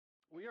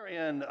We are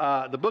in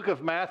the book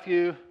of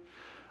Matthew.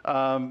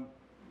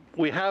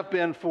 We have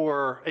been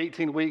for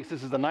 18 weeks.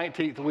 This is the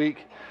 19th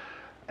week.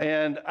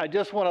 And I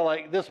just want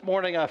to, this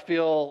morning I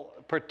feel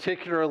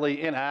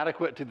particularly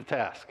inadequate to the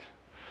task.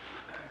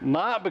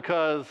 Not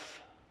because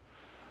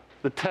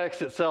the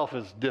text itself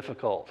is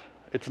difficult.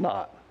 It's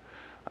not.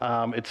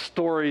 It's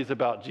stories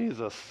about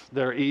Jesus.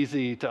 They're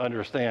easy to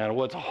understand.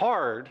 What's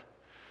hard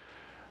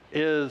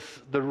is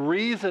the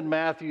reason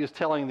Matthew is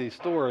telling these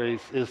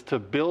stories is to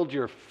build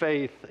your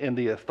faith in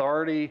the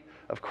authority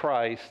of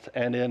Christ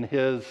and in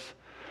his,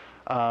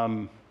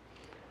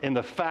 in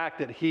the fact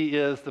that he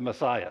is the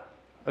Messiah,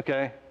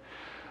 okay?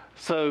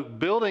 So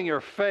building your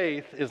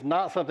faith is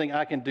not something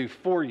I can do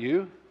for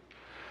you,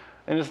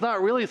 and it's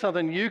not really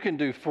something you can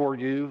do for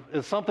you.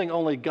 It's something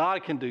only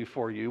God can do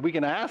for you. We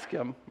can ask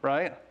him,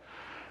 right?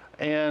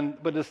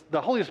 But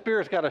the Holy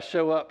Spirit's got to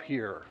show up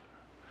here.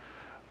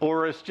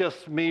 Or it's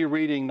just me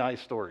reading nice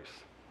stories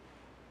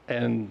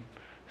and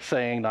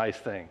saying nice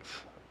things.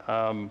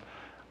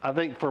 I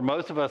think for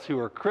most of us who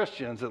are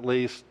Christians, at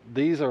least,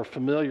 these are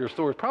familiar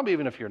stories. Probably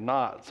even if you're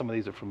not, some of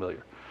these are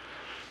familiar.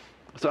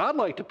 So I'd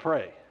like to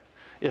pray,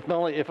 if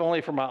only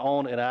for my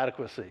own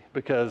inadequacy,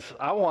 because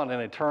I want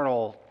an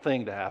eternal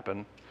thing to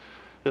happen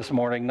this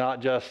morning,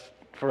 not just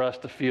for us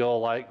to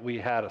feel like we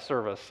had a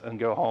service and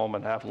go home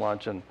and have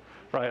lunch.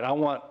 Right? I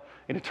want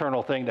an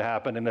eternal thing to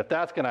happen. And if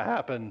that's going to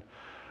happen,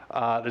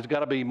 there's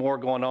got to be more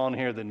going on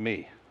here than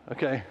me,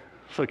 okay?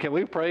 So can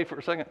we pray for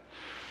a second?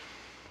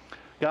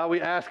 God, we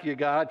ask you,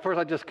 God, first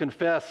I just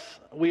confess,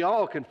 we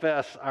all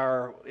confess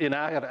our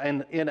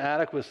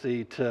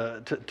inadequacy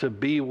to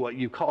be what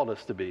you called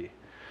us to be.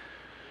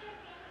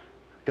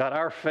 God,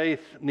 our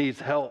faith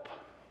needs help.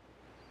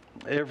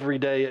 Every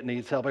day it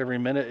needs help. Every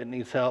minute it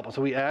needs help.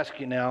 So we ask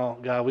you now,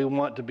 God, we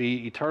want to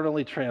be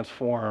eternally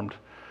transformed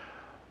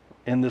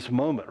in this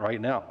moment right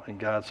now. And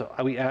God, so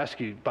we ask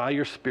you, by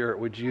your Spirit,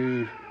 would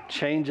you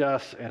change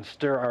us and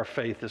stir our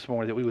faith this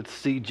morning, that we would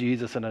see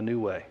Jesus in a new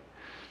way,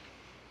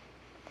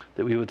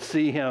 that we would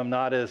see him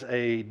not as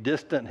a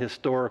distant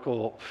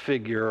historical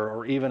figure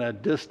or even a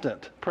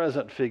distant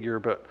present figure,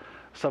 but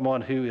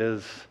someone who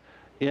is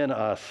in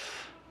us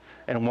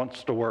and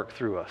wants to work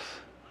through us.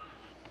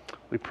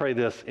 We pray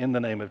this in the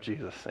name of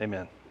Jesus.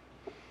 Amen.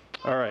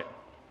 All right.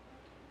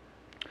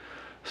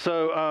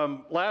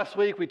 So last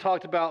week we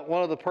talked about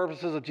one of the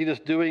purposes of Jesus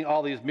doing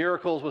all these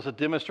miracles was to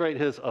demonstrate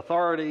his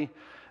authority.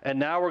 And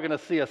now we're going to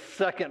see a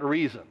second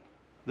reason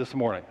this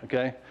morning,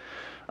 okay?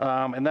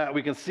 And that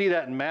we can see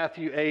that in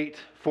Matthew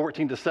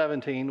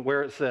 8:14-17,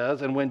 where it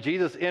says, "And when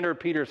Jesus entered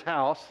Peter's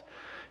house,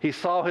 he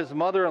saw his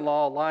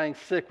mother-in-law lying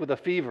sick with a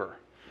fever.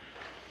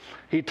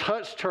 He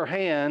touched her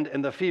hand,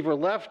 and the fever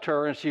left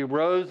her, and she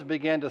rose and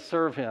began to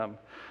serve him.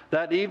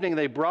 That evening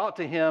they brought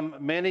to him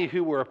many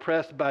who were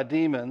oppressed by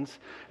demons,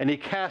 and he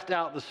cast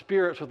out the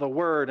spirits with a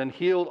word and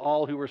healed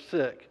all who were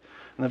sick."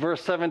 And the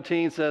verse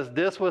 17 says,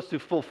 "This was to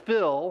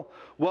fulfill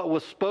what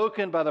was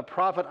spoken by the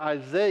prophet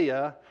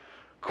Isaiah,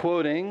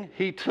 quoting,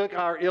 'He took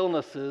our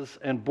illnesses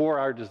and bore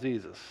our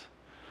diseases.'"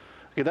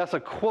 Okay, that's a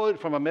quote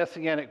from a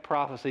messianic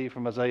prophecy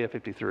from Isaiah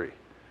 53,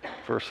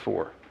 verse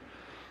 4.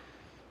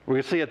 We're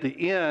going to see at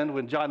the end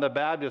when John the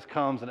Baptist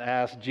comes and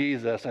asks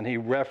Jesus, and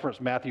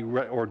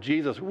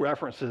Jesus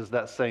references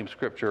that same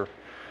scripture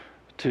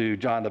to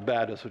John the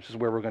Baptist, which is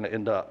where we're going to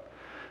end up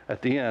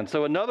at the end.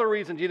 So another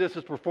reason Jesus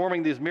is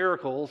performing these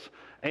miracles,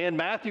 and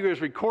Matthew is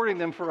recording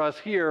them for us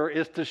here,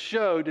 is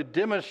to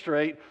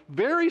demonstrate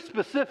very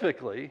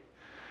specifically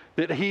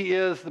that he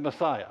is the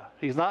Messiah.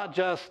 He's not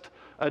just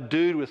a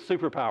dude with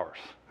superpowers.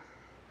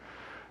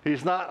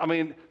 He's not,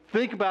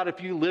 think about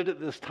if you lived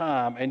at this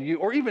time,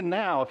 or even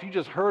now, if you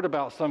just heard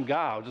about some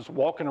guy just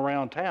walking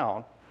around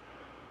town,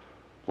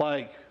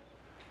 like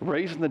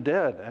raising the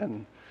dead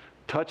and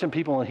touching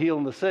people and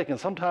healing the sick. And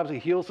sometimes he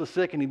heals the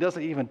sick and he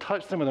doesn't even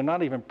touch them, and they're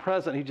not even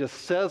present. He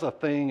just says a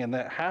thing, and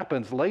that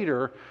happens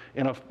later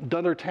in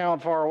another town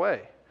far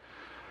away.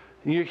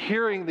 And you're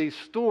hearing these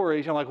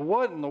stories, you're like,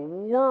 what in the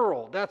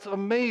world? That's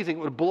amazing.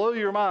 It would blow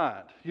your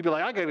mind. You'd be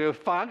like, I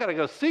gotta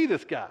go see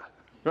this guy,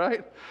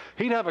 right?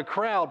 He'd have a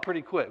crowd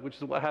pretty quick, which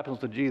is what happens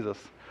to Jesus.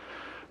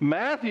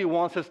 Matthew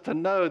wants us to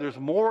know there's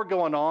more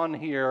going on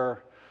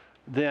here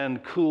than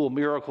cool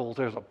miracles.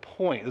 There's a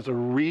point. There's a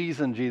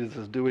reason Jesus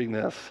is doing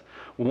this.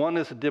 One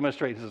is to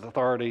demonstrate his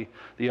authority.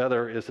 The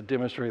other is to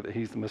demonstrate that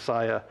he's the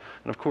Messiah.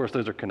 And of course,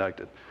 those are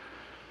connected.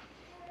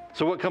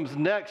 So what comes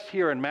next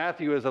here in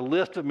Matthew is a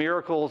list of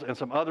miracles and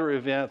some other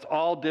events,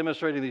 all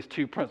demonstrating these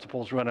two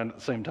principles running at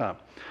the same time.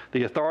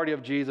 The authority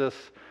of Jesus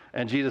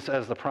and Jesus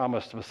as the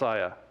promised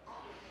Messiah.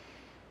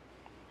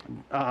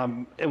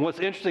 And what's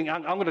interesting,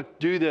 I'm going to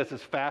do this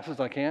as fast as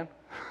I can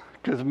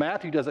because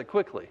Matthew does it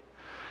quickly.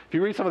 If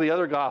you read some of the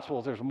other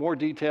Gospels, there's more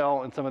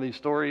detail in some of these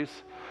stories.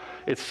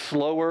 It's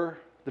slower.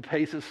 The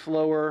pace is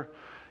slower.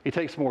 He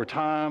takes more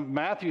time.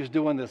 Matthew's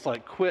doing this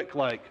quick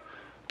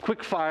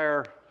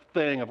fire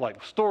thing of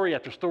story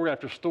after story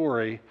after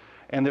story,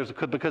 and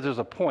because there's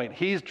a point.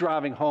 He's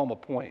driving home a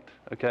point,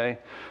 okay?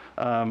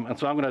 And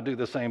so I'm going to do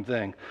the same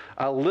thing.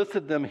 I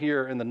listed them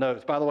here in the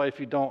notes. By the way, if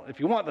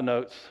you want the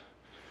notes,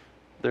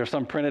 There's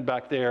some printed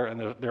back there,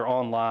 and they're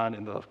online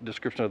in the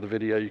description of the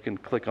video. You can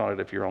click on it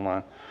if you're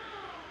online.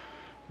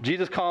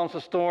 Jesus calms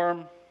the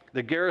storm.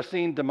 The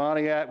Gerasene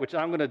demoniac, which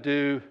I'm going to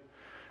do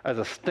as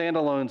a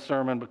standalone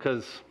sermon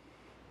because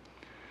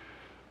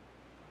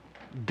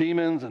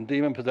demons and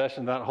demon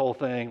possession, that whole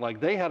thing, like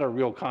they had a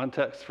real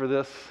context for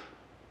this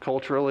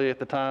culturally at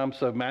the time.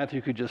 So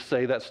Matthew could just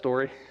say that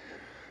story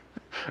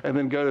and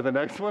then go to the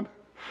next one.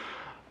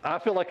 I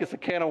feel like it's a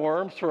can of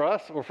worms for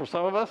us or for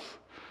some of us.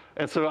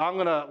 And so I'm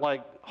going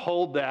to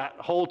hold that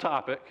whole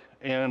topic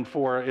and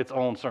for its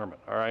own sermon.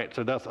 All right.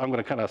 So I'm going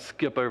to kind of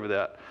skip over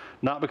that,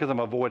 not because I'm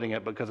avoiding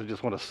it, but because I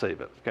just want to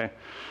save it. Okay.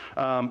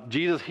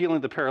 Jesus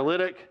healing the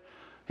paralytic.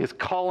 His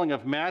calling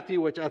of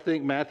Matthew, which I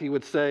think Matthew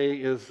would say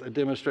is a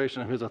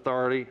demonstration of his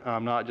authority,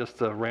 not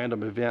just a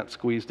random event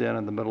squeezed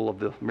in the middle of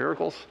the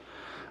miracles.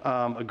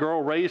 A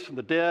girl raised from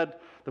the dead,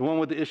 the one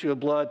with the issue of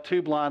blood,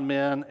 2 blind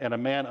men, and a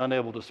man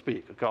unable to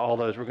speak. Okay, all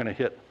those, we're going to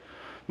hit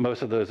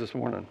most of those this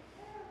morning.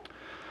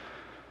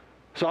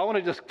 So I want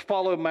to just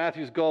follow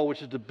Matthew's goal,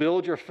 which is to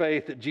build your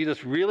faith that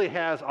Jesus really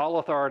has all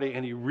authority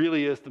and he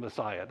really is the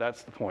Messiah.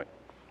 That's the point.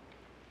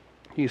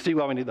 You see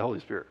why we need the Holy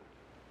Spirit,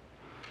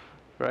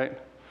 right?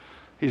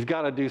 He's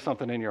got to do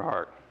something in your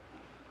heart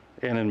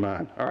and in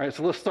mine. All right,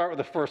 so let's start with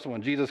the first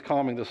one, Jesus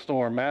calming the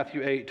storm,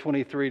 Matthew 8,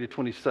 23 to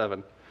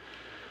 27.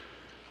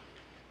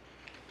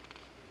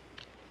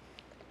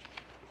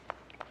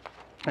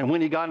 And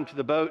when he got into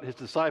the boat, his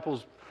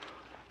disciples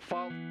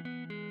followed.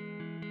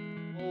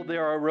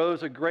 There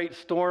arose a great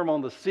storm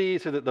on the sea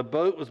so that the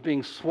boat was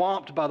being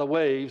swamped by the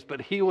waves,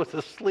 but he was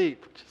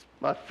asleep, which is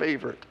my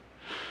favorite.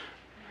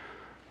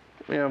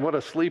 Man, what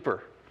a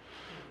sleeper.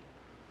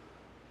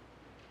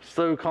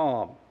 So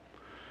calm.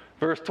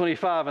 Verse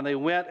 25, and they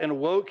went and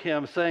woke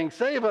him, saying,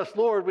 "Save us,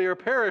 Lord, we are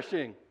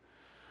perishing."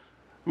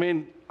 I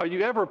mean, are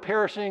you ever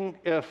perishing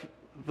if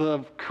the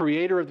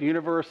creator of the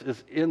universe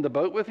is in the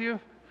boat with you?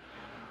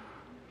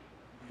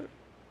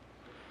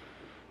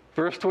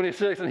 Verse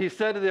 26, and he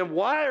said to them,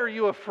 "Why are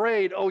you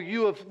afraid, O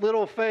you of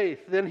little faith?"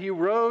 Then he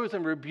rose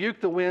and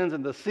rebuked the winds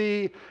and the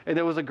sea, and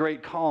there was a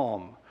great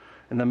calm.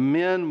 And the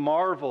men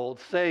marveled,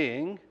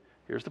 saying,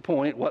 here's the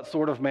point, "What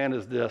sort of man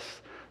is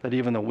this, that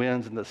even the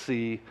winds and the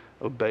sea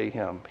obey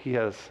him?" He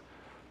has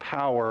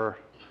power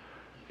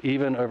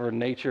even over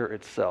nature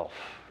itself.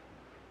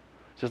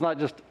 So it's not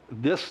just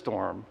this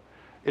storm,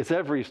 it's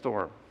every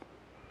storm.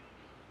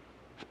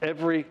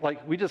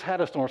 We just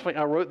had a storm.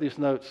 I wrote these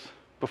notes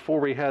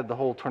before we had the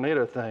whole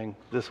tornado thing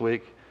this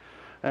week.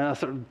 And I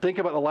said, think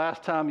about the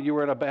last time you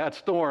were in a bad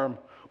storm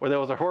where there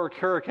was a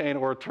hurricane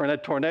or a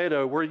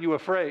tornado. Were you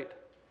afraid?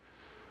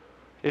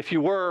 If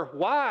you were,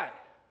 why?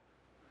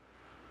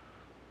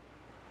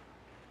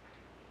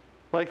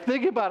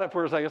 Think about it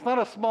for a second. It's not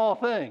a small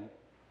thing.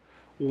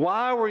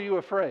 Why were you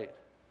afraid?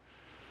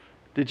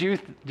 It's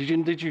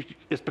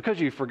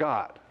because you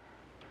forgot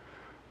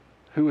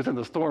who was in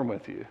the storm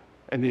with you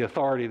and the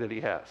authority that he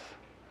has.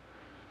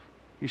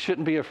 You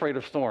shouldn't be afraid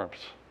of storms.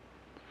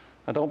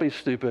 Now, don't be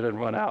stupid and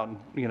run out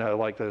and,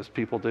 like those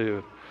people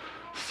do,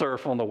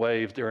 surf on the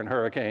waves during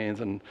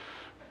hurricanes, and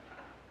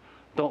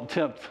don't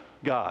tempt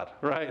God,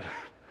 right?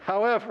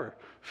 However,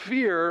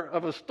 fear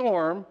of a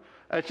storm,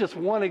 that's just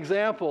one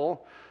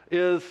example,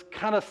 is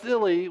kind of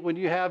silly when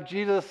you have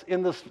Jesus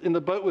in the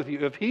boat with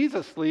you. If he's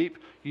asleep,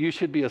 you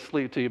should be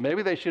asleep too.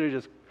 Maybe they should have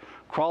just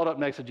crawled up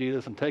next to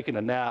Jesus and taken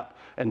a nap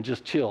and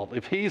just chilled.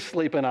 If he's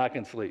sleeping, I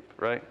can sleep,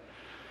 right?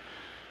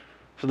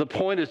 So the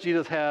point is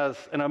Jesus has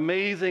an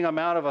amazing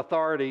amount of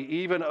authority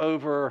even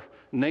over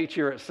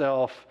nature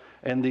itself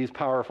and these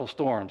powerful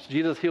storms.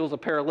 Jesus heals a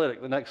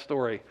paralytic, the next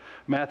story,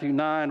 Matthew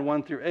 9,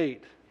 1 through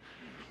 8.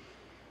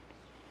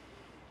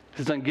 It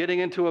says, "And getting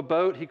into a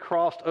boat, he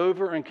crossed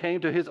over and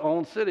came to his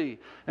own city.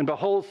 And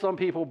behold, some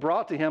people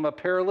brought to him a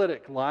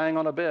paralytic lying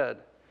on a bed.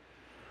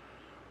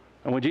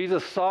 And when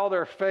Jesus saw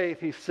their faith,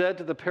 he said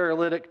to the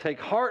paralytic, 'Take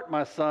heart,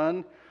 my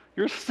son,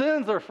 your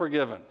sins are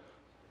forgiven.'"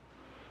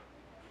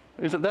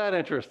 Isn't that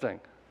interesting?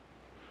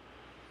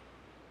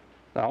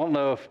 Now, I don't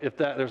know if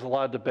there's a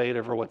lot of debate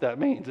over what that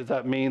means. Does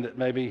that mean that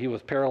maybe he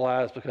was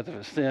paralyzed because of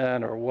his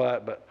sin or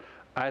what? But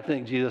I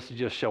think Jesus is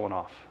just showing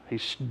off.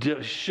 He's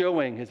just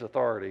showing his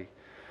authority.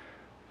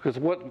 Because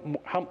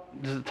how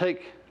does it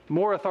take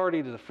more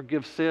authority to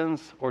forgive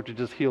sins or to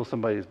just heal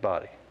somebody's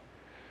body?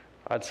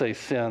 I'd say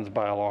sins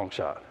by a long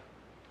shot.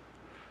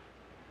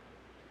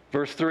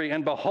 Verse 3,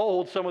 "And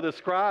behold, some of the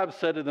scribes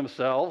said to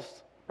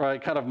themselves,"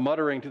 right, kind of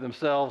muttering to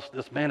themselves,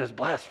 "This man is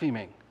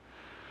blaspheming."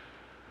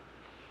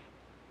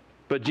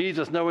 But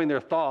Jesus, knowing their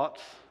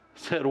thoughts,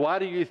 said, "Why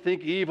do you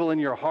think evil in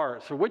your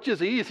hearts? For which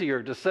is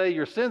easier, to say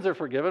your sins are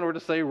forgiven or to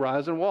say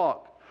rise and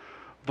walk?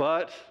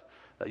 But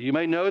that you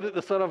may know that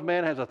the Son of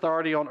Man has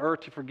authority on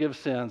earth to forgive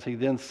sins," he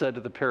then said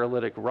to the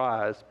paralytic,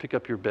 "Rise, pick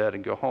up your bed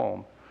and go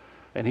home."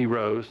 And he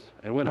rose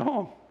and went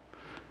home.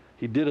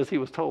 He did as he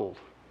was told.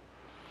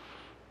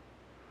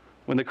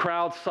 When the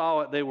crowd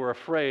saw it, they were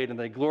afraid, and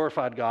they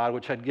glorified God,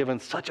 which had given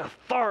such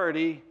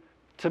authority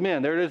to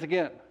men. There it is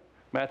again.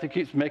 Matthew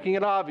keeps making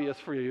it obvious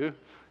for you, in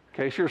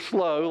case you're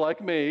slow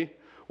like me,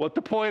 what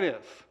the point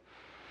is.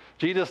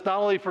 Jesus not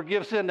only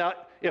forgives sin. Now,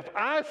 if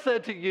I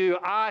said to you,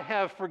 I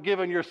have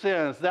forgiven your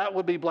sins, that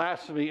would be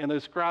blasphemy and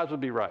those scribes would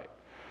be right.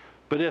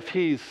 But if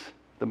he's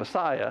the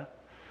Messiah,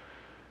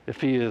 if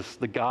he is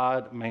the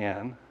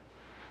God-man,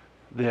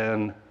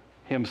 then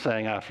him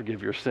saying, I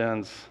forgive your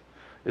sins,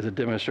 is a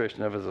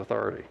demonstration of his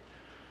authority.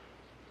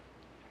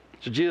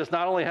 So Jesus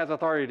not only has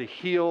authority to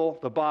heal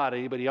the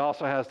body, but he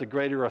also has the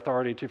greater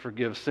authority to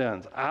forgive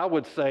sins. I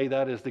would say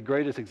that is the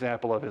greatest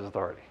example of his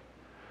authority.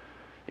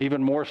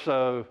 Even more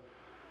so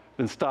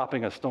than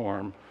stopping a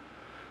storm,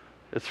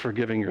 it's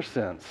forgiving your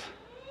sins.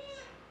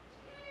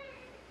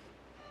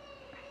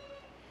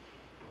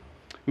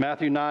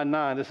 Matthew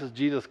 9:9, this is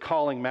Jesus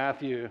calling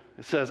Matthew.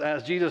 It says,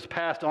 as Jesus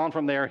passed on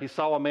from there, he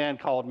saw a man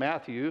called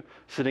Matthew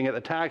sitting at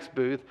the tax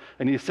booth,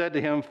 and he said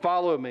to him,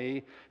 follow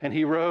me, and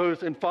he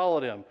rose and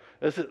followed him.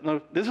 This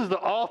is the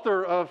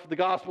author of the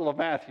Gospel of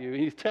Matthew.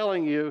 He's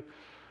telling you,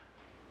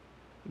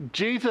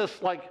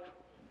 Jesus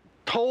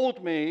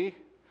told me,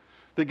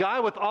 the guy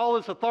with all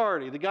his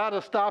authority, the guy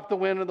to stop the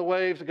wind and the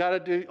waves, the guy to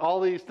do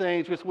all these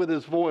things just with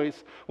his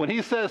voice, when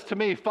he says to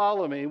me,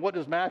 follow me, what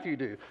does Matthew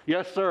do?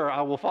 Yes, sir,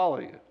 I will follow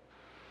you.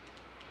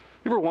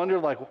 You ever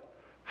wondered,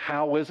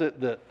 how is it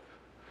that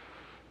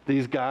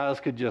these guys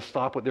could just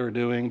stop what they were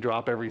doing,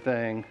 drop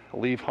everything,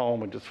 leave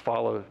home, and just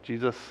follow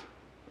Jesus?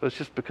 It's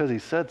just because he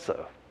said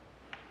so.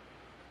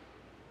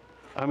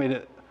 I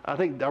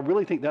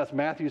really think that's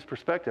Matthew's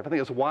perspective. I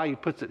think that's why he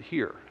puts it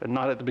here and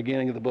not at the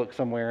beginning of the book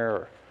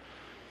somewhere.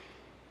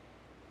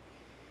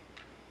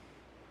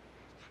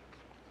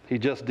 He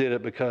just did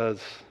it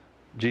because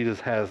Jesus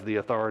has the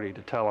authority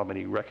to tell him, and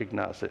he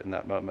recognized it in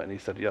that moment, and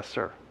he said, yes,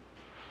 sir,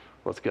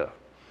 let's go.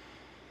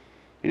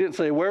 He didn't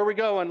say, where are we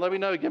going? Let me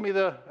know. Give me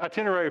the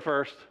itinerary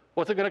first.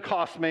 What's it going to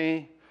cost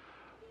me?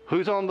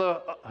 Who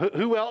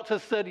else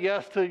has said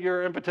yes to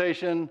your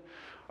invitation?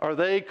 Are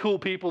they cool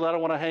people that I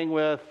want to hang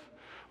with?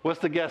 What's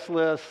the guest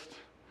list?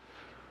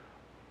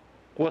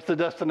 What's the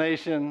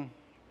destination?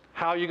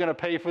 How are you going to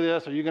pay for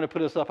this? Are you going to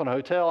put us up in a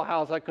hotel?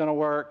 How's that going to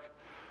work?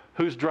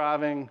 Who's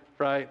driving,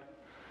 right?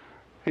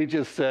 He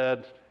just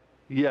said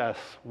yes.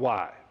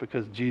 Why?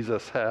 Because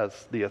Jesus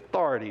has the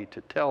authority to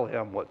tell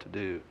him what to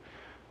do,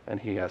 and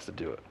he has to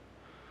do it.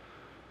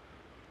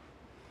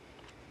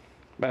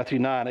 Matthew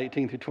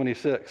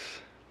 9:18-26.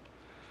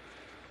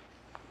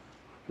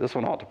 This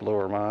one ought to blow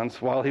our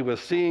minds. While he was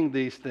saying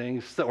these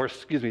things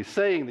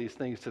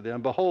to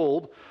them,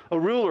 behold, a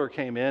ruler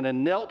came in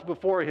and knelt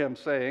before him,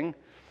 saying,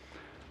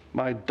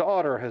 my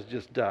daughter has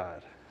just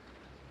died,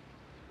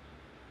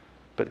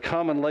 but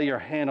come and lay your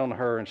hand on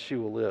her and she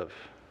will live.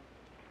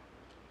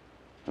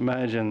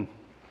 Imagine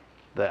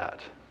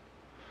that.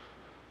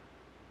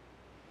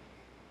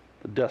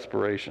 The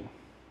desperation.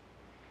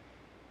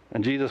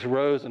 And Jesus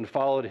rose and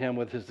followed him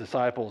with his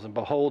disciples. And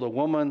behold, a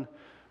woman.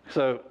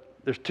 So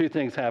there's two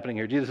things happening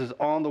here. Jesus is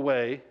on the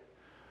way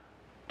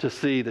to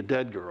see the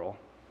dead girl.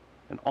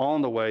 And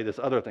on the way, this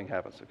other thing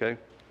happens, okay?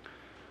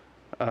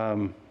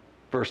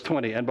 Verse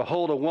 20. And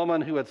behold, a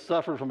woman who had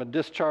suffered from a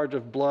discharge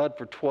of blood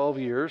for 12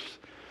 years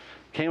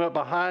came up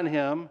behind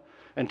him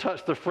and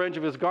touched the fringe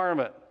of his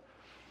garment.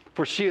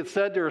 For she had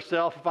said to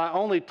herself, if I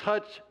only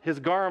touch his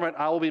garment,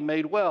 I will be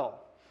made well.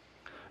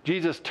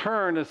 Jesus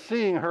turned, and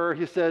seeing her,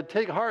 he said,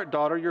 take heart,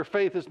 daughter, your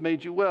faith has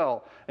made you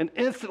well. And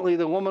instantly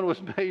the woman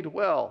was made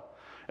well.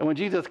 And when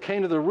Jesus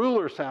came to the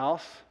ruler's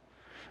house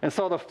and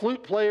saw the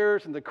flute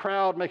players and the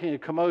crowd making a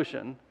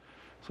commotion,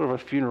 sort of a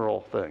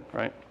funeral thing,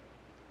 right?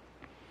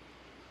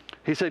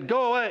 He said,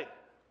 go away,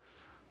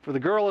 for the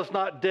girl is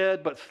not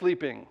dead, but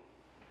sleeping.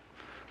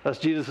 That's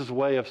Jesus'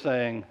 way of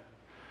saying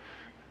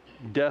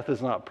death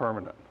is not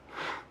permanent,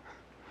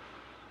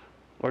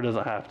 or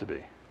doesn't have to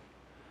be.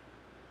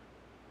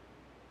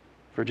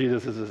 For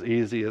Jesus, it's as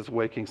easy as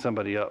waking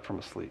somebody up from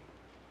a sleep.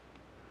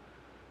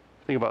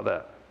 Think about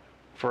that.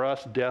 For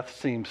us, death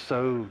seems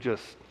so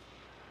just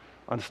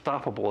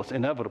unstoppable. It's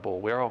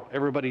inevitable.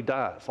 Everybody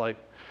dies.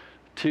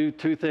 Two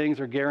things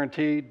are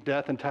guaranteed: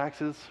 death and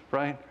taxes,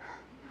 right?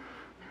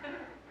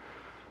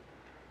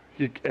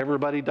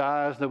 Everybody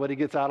dies. Nobody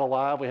gets out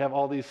alive. We have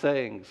all these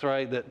sayings,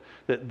 right?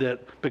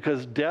 That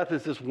because death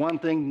is this one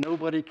thing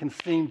nobody can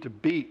seem to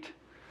beat.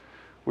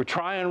 We're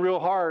trying real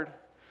hard,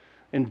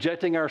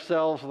 injecting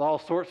ourselves with all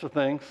sorts of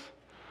things.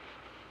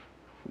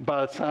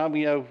 By the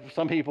time,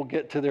 some people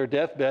get to their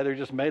deathbed, they're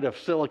just made of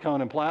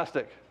silicone and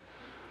plastic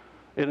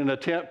in an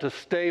attempt to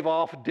stave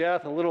off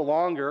death a little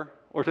longer,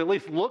 or to at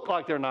least look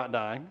like they're not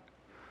dying.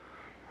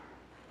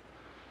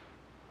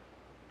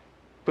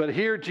 But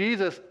here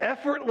Jesus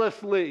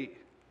effortlessly,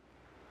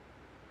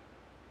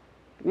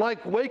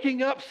 like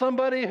waking up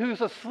somebody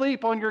who's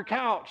asleep on your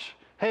couch.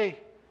 Hey,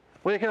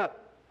 wake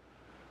up.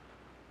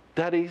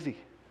 That easy.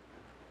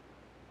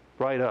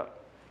 Right up.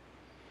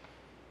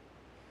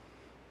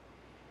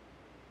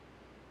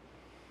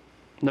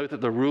 Note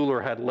that the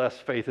ruler had less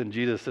faith in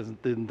Jesus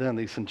than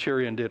the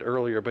centurion did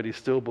earlier, but he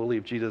still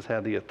believed Jesus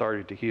had the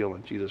authority to heal,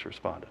 and Jesus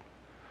responded.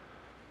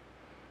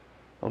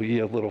 Oh, ye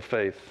of little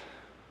faith.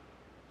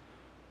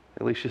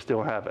 At least you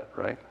still have it,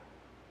 right?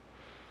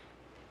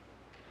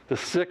 The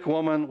sick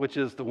woman, which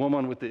is the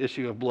woman with the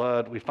issue of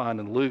blood we find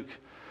in Luke,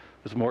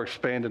 this more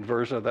expanded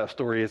version of that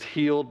story, is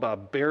healed by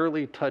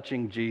barely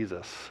touching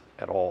Jesus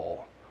at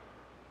all,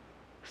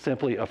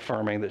 simply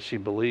affirming that she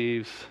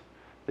believes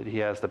that he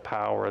has the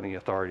power and the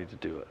authority to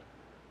do it.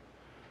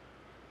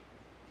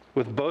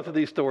 With both of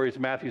these stories,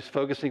 Matthew's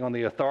focusing on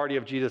the authority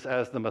of Jesus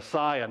as the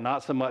Messiah,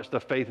 not so much the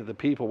faith of the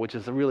people, which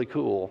is really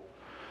cool.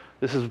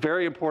 This is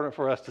very important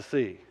for us to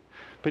see.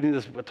 I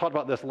talked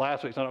about this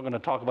last week, so I'm not going to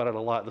talk about it a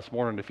lot this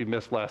morning. If you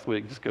missed last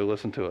week, just go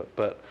listen to it.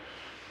 But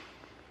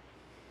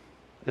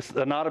it's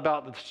not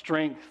about the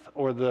strength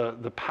or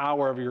the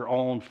power of your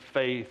own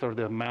faith or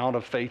the amount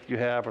of faith you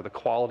have or the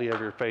quality of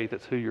your faith.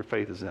 It's who your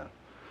faith is in.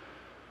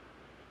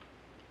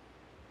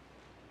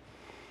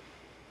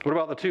 What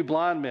about the two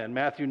blind men?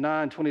 Matthew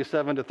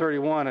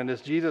 9:27-31. And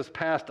as Jesus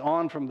passed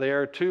on from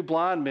there, two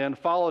blind men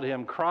followed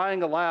him,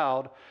 crying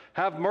aloud,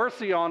 "Have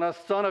mercy on us,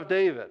 Son of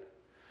David."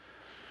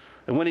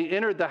 And when he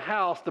entered the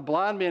house, the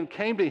blind men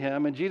came to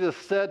him, and Jesus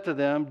said to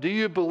them, "Do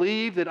you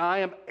believe that I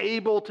am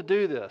able to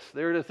do this?"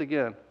 There it is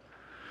again.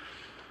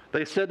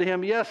 They said to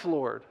him, "Yes,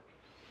 Lord."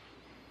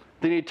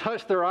 Then he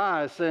touched their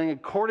eyes, saying,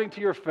 "According to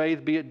your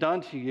faith be it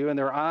done to you." And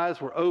their eyes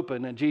were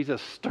open, and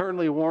Jesus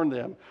sternly warned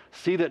them,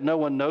 "See that no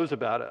one knows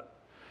about it."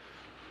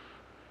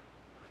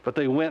 But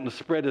they went and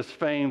spread his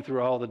fame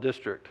through all the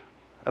district.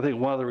 I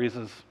think one of the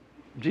reasons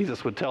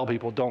Jesus would tell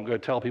people, don't go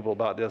tell people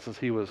about this, is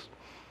he was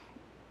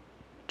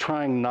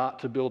trying not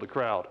to build a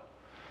crowd.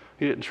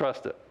 He didn't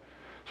trust it.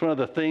 It's one of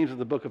the themes of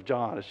the book of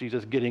John, is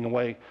Jesus getting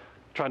away,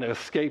 trying to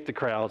escape the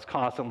crowds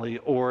constantly,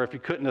 or if he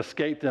couldn't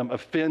escape them,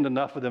 offend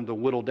enough of them to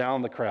whittle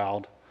down the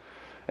crowd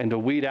and to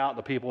weed out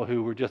the people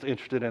who were just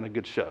interested in a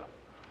good show.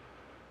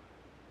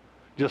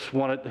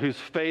 Whose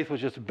faith was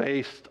just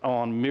based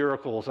on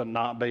miracles and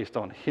not based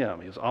on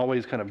him. He was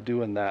always kind of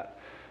doing that,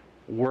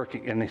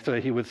 working. And so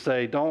he would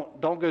say,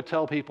 don't go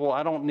tell people,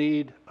 I don't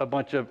need a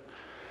bunch of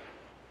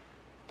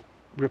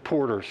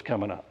reporters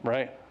coming up,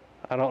 right?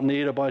 I don't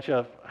need a bunch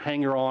of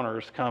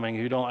hanger-oners coming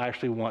who don't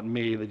actually want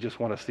me, they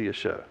just want to see a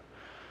show.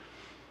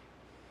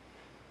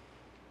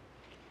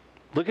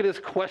 Look at his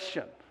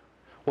question.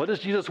 What does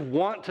Jesus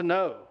want to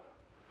know?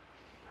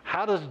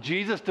 How does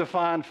Jesus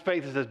define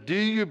faith? He says, "Do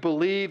you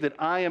believe that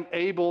I am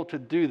able to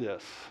do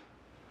this?"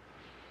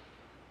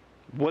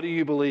 What do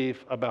you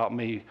believe about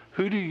me?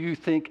 Who do you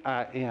think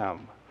I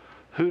am?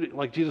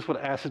 Like Jesus would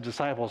ask his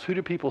disciples, who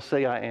do people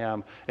say I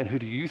am, and who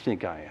do you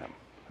think I am?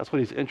 That's what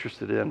he's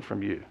interested in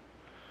from you.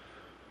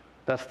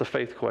 That's the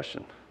faith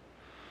question.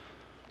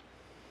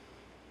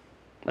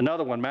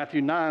 Another one,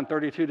 Matthew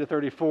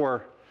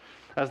 9:32-34.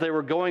 As they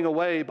were going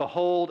away,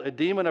 behold, a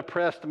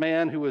demon-oppressed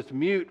man who was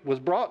mute was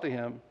brought to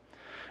him.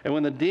 And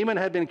when the demon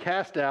had been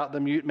cast out, the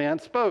mute man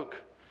spoke.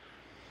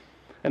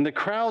 And the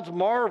crowds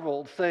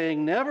marveled,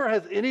 saying, "Never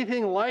has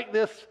anything like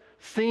this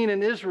seen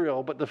in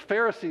Israel." But the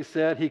Pharisees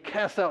said, "He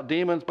casts out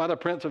demons by the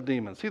prince of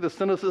demons." See the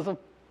cynicism?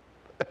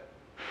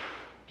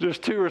 There's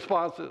two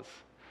responses.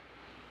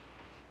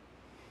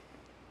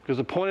 Because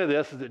the point of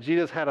this is that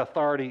Jesus had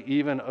authority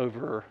even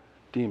over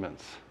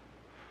demons.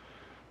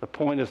 The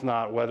point is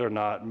not whether or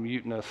not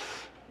muteness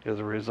is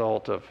a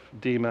result of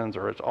demons,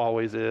 or it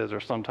always is, or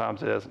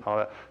sometimes is, and all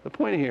that. The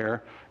point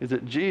here is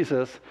that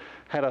Jesus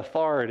had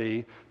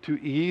authority to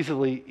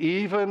easily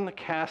even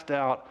cast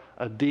out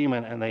a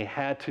demon, and they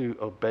had to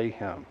obey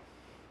him.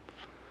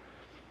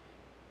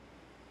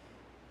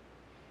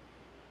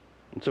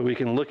 And so we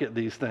can look at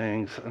these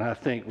things and I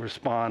think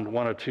respond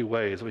one of two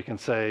ways. We can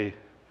say,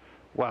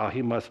 wow,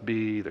 he must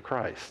be the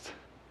Christ.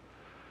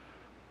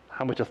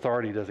 How much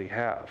authority does he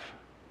have?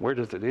 Where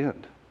does it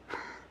end?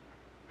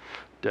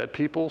 Dead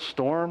people,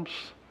 storms,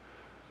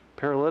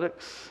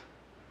 paralytics,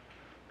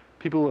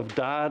 people who have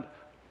died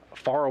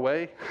far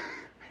away,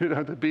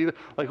 to be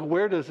like,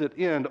 where does it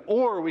end?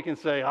 Or we can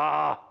say,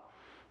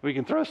 we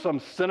can throw some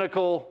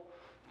cynical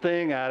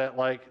thing at it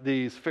like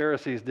these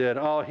Pharisees did.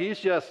 Oh,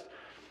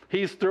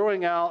 he's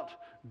throwing out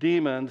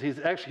demons. His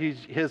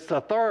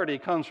authority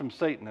comes from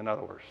Satan, in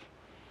other words,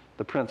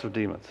 the prince of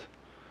demons,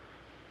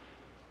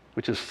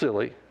 which is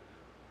silly.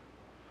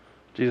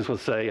 Jesus would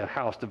say, a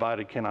house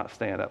divided cannot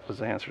stand. That was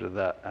the answer to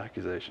that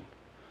accusation.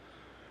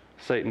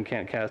 Satan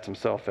can't cast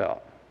himself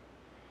out.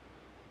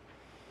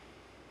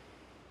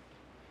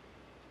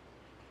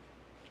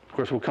 Of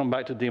course, we'll come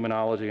back to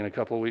demonology in a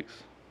couple of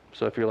weeks.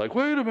 So if you're like,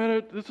 wait a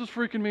minute, this is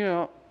freaking me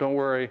out, don't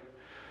worry.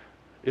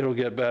 It'll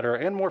get better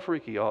and more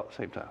freaky all at the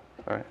same time.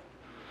 All right?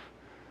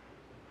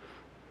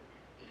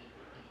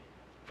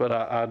 But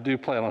I do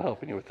plan on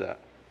helping you with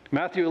that.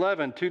 Matthew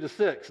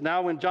 11:2-6.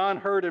 Now when John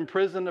heard in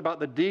prison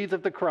about the deeds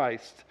of the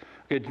Christ,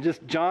 okay,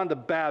 just John the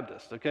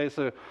Baptist, okay,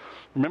 so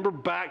remember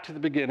back to the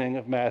beginning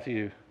of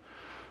Matthew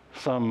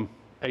some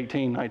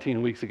 18,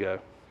 19 weeks ago,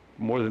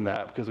 more than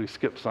that because we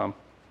skipped some.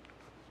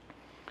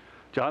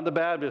 John the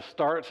Baptist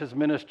starts his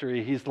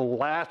ministry. He's the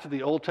last of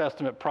the Old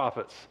Testament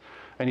prophets,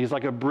 and he's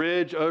like a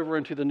bridge over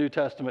into the New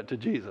Testament to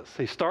Jesus.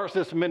 He starts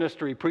this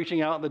ministry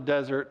preaching out in the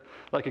desert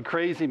like a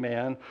crazy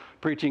man,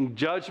 preaching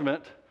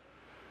judgment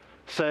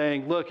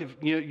saying, look, if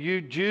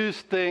you Jews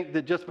think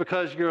that just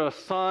because you're a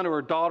son or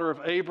a daughter of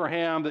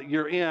Abraham that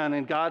you're in,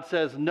 and God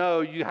says,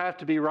 no, you have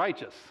to be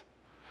righteous.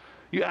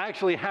 You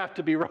actually have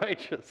to be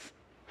righteous.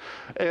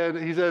 And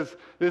he says,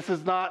 this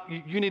is not,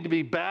 you need to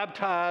be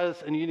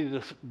baptized and you need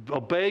to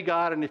obey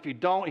God, and if you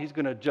don't, he's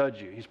going to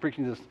judge you. He's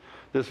preaching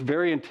this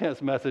very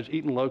intense message,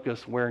 eating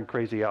locusts, wearing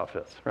crazy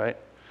outfits, right?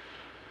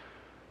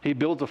 He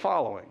builds a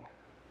following.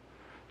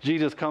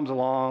 Jesus comes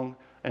along,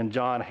 and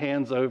John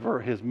hands over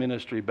his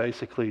ministry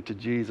basically to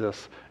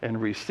Jesus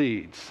and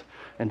recedes.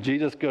 And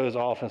Jesus goes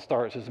off and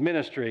starts his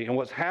ministry. And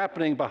what's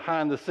happening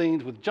behind the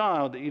scenes with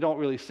John that you don't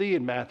really see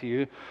in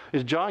Matthew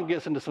is John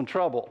gets into some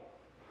trouble.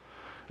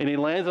 And he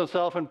lands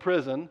himself in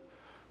prison,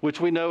 which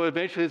we know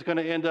eventually is going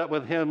to end up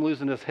with him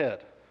losing his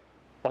head,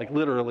 like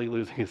literally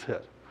losing his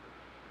head,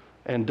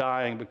 and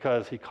dying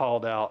because he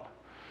called out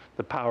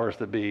the powers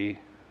that be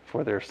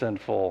for their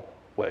sinful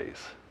ways.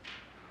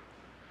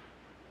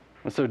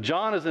 And so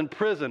John is in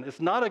prison.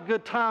 It's not a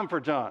good time for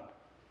John.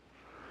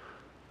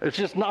 It's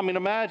just not,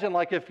 imagine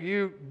like if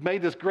you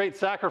made this great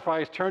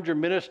sacrifice, turned your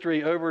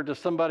ministry over to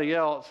somebody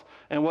else,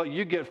 and what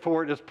you get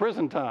for it is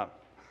prison time.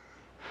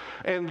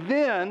 And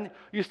then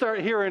you start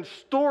hearing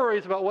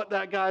stories about what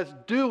that guy's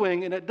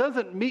doing, and it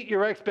doesn't meet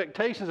your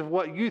expectations of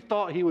what you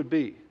thought he would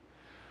be.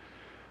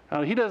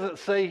 Now, he doesn't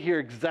say here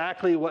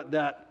exactly what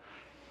that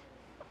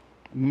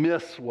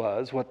miss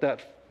was, what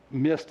that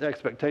missed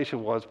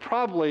expectation was.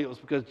 Probably it was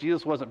because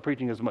Jesus wasn't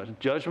preaching as much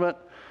judgment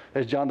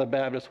as John the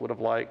Baptist would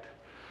have liked.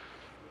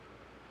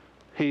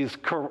 He's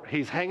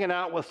hanging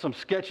out with some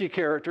sketchy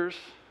characters.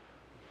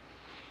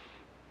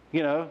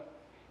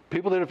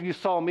 People that if you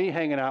saw me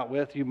hanging out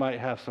with, you might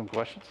have some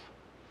questions.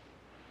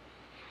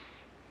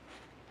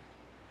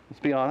 Let's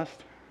be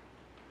honest.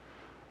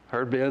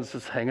 Heard Ben's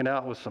just hanging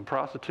out with some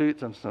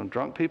prostitutes and some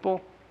drunk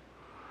people.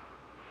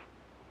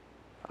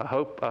 I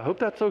hope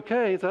that's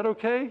okay. Is that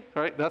okay?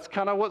 All right, that's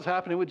kind of what's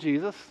happening with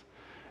Jesus.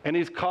 And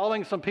he's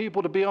calling some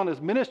people to be on his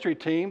ministry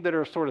team that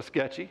are sort of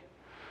sketchy.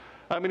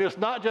 It's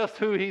not just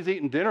who he's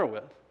eating dinner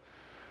with.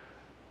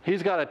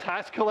 He's got a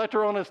tax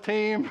collector on his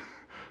team.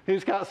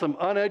 He's got some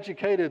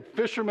uneducated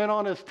fishermen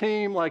on his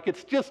team.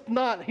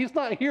 He's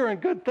not hearing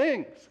good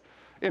things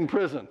in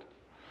prison.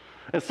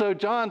 And so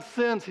John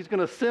he's going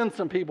to send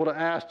some people to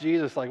ask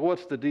Jesus,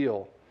 what's the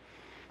deal?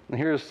 And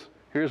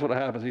here's what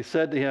happens. He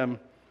said to him,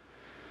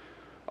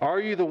 are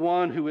you the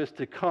one who is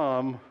to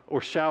come,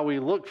 or shall we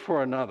look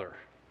for another?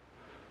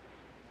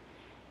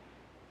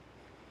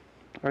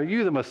 Are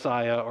you the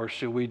Messiah, or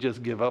should we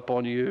just give up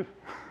on you?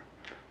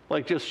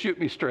 Just shoot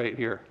me straight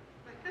here.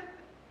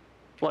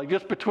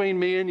 Just between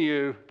me and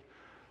you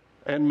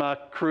and my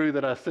crew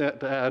that I sent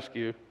to ask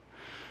you,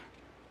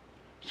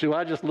 should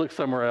I just look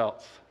somewhere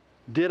else?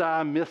 Did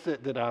I miss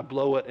it? Did I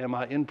blow it? Am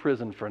I in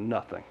prison for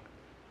nothing?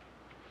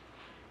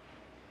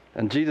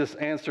 And Jesus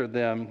answered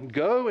them,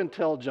 go and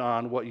tell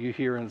John what you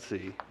hear and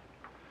see.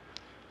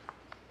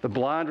 The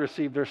blind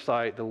receive their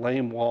sight, the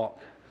lame walk.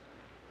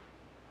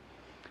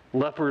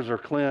 Lepers are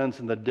cleansed,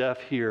 and the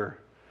deaf hear.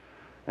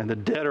 And the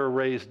dead are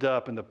raised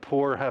up, and the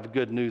poor have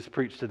good news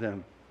preached to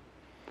them.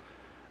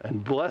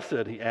 And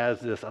blessed, he adds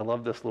this, I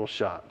love this little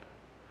shot.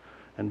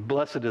 And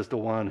blessed is the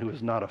one who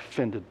is not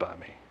offended by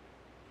me.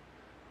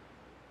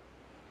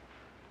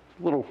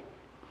 Little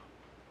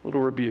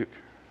rebuke.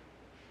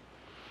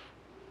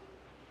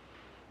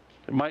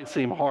 It might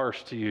seem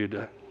harsh to you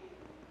to,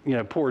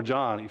 poor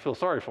John. You feel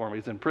sorry for him.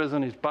 He's in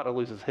prison. He's about to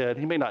lose his head.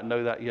 He may not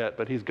know that yet,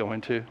 but he's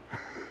going to.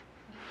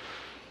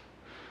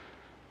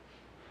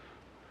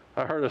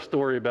 I heard a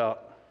story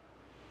about,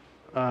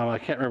 I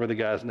can't remember the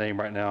guy's name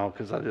right now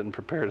because I didn't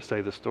prepare to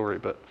say the story,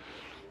 but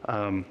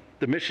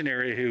the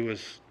missionary who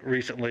was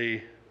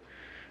recently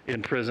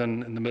in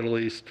prison in the Middle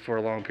East for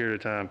a long period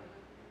of time.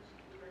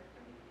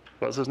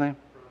 What's his name?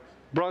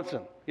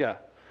 Brunson, yeah.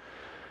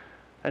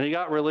 And he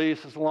got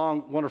released. It's a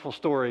long, wonderful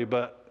story,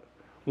 but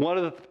one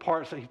of the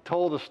parts that he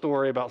told the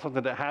story about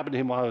something that happened to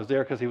him while I was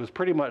there, because he was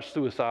pretty much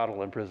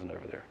suicidal in prison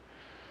over there.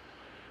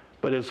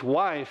 But his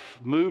wife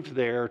moved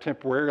there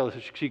temporarily so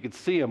she could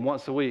see him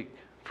once a week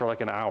for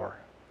an hour.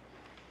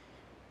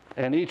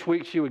 And each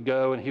week she would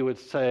go and he would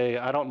say,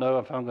 I don't know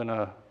if I'm going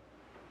to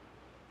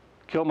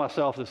kill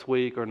myself this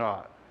week or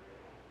not.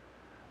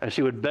 And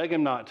she would beg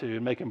him not to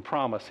and make him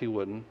promise he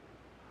wouldn't.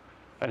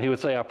 And he would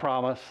say, I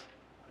promise.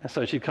 And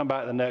so she'd come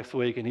back the next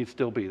week and he'd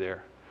still be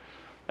there.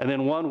 And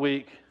then one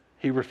week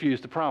he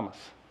refused to promise.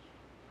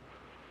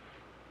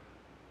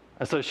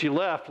 And so she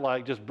left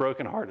just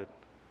brokenhearted.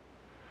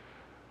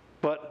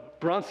 But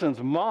Brunson's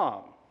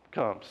mom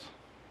comes.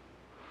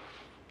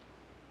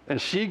 And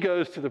she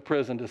goes to the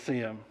prison to see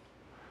him.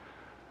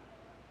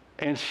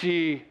 And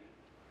she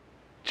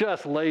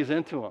just lays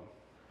into him.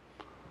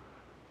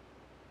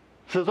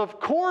 Says,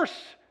 of course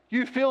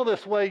you feel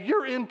this way.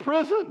 You're in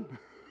prison.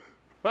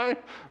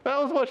 Right?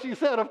 That was what she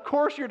said. Of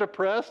course you're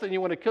depressed and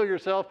you want to kill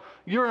yourself.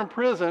 You're in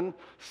prison.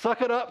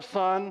 Suck it up,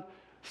 son.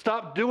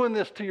 Stop doing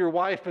this to your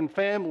wife and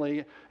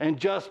family and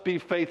just be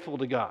faithful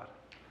to God.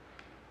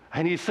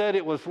 And he said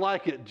it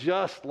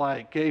just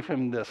gave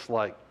him this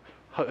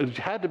it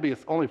had to be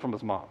only from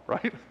his mom,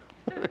 right?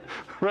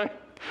 right?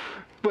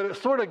 But it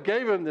sort of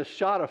gave him this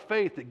shot of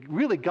faith that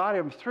really got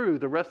him through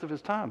the rest of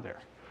his time there.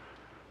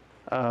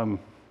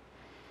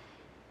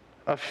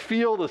 I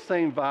feel the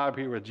same vibe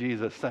here with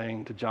Jesus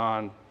saying to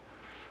John,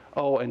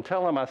 oh, and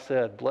tell him I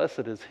said,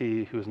 blessed is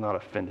he who is not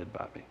offended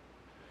by me.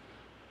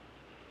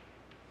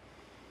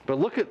 But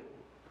look at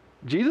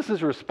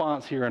Jesus'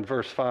 response here in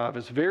verse 5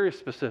 is very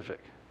specific.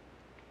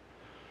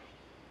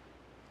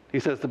 He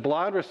says, the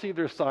blind receive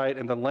their sight,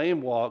 and the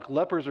lame walk,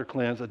 lepers are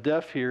cleansed, the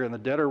deaf hear, and the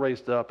dead are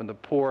raised up, and the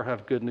poor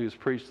have good news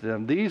preached to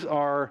them. These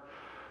are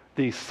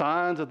the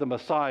signs of the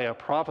Messiah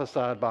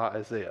prophesied by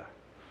Isaiah.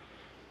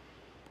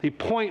 He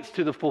points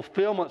to the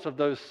fulfillments of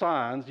those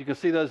signs. You can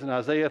see those in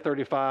Isaiah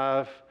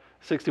 35,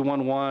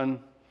 61:1,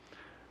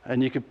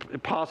 and you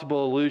could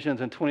possible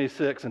allusions in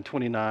 26 and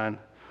 29,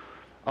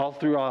 all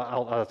through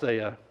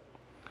Isaiah,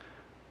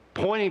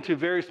 pointing to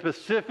very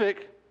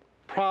specific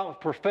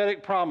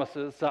prophetic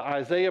promises that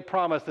Isaiah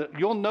promised that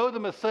you'll know the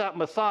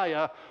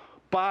Messiah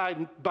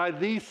by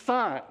these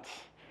signs.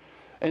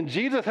 And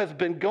Jesus has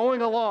been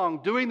going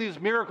along doing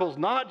these miracles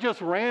not just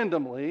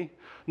randomly,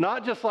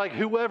 not just like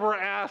whoever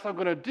asked, I'm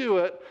going to do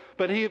it,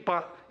 but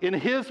in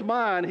his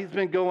mind, he's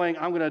been going,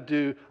 I'm going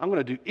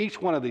to do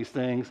each one of these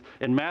things.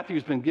 And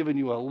Matthew's been giving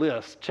you a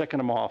list, checking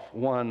them off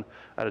one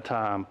at a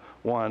time,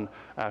 one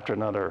after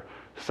another,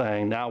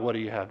 saying, now what do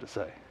you have to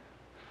say?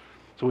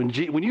 So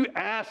when you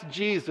ask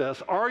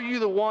Jesus, are you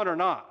the one or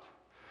not?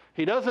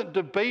 He doesn't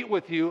debate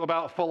with you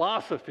about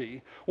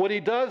philosophy. What he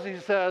does, he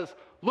says,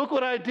 look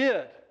what I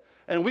did.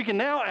 And we can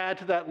now add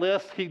to that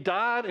list, he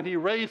died and he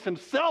raised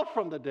himself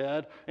from the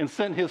dead and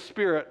sent his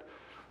Spirit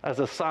as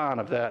a sign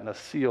of that and a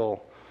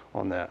seal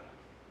on that.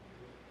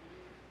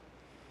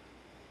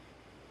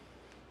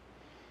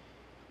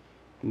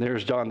 And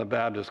there's John the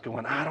Baptist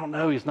going, I don't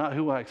know, he's not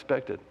who I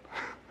expected.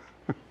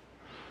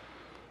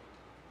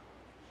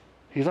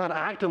 He's not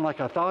acting like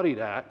I thought he'd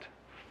act.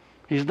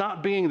 He's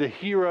not being the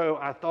hero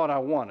I thought I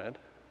wanted.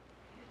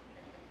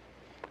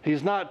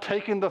 He's not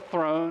taking the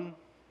throne.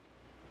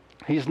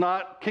 He's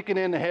not kicking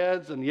in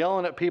heads and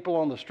yelling at people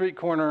on the street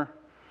corner.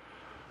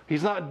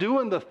 He's not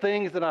doing the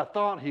things that I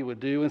thought he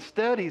would do.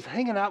 Instead, he's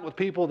hanging out with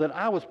people that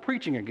I was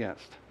preaching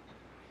against.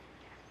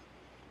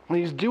 And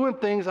he's doing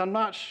things I'm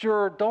not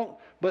sure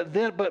but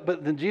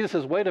then Jesus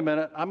says, wait a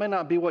minute, I may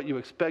not be what you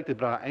expected,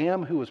 but I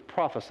am who was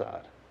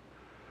prophesied.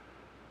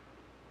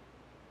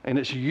 And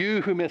it's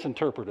you who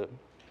misinterpreted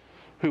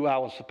who I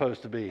was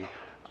supposed to be.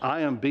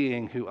 I am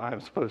being who I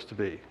am supposed to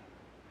be.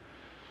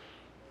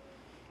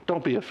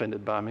 Don't be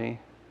offended by me.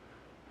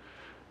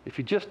 If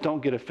you just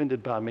don't get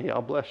offended by me,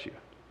 I'll bless you.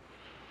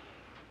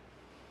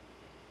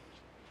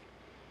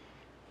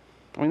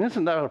 I mean,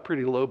 isn't that a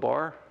pretty low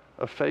bar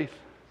of faith?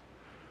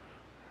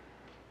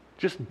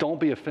 Just don't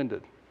be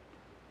offended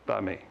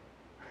by me.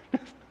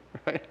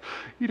 Right?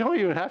 You don't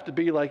even have to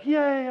be like,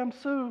 yay, I'm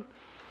so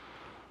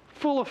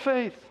full of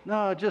faith.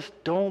 No, just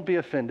don't be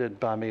offended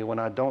by me when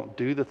I don't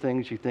do the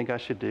things you think I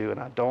should do, and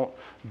I don't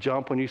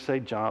jump when you say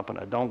jump, and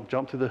I don't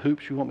jump through the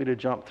hoops you want me to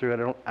jump through,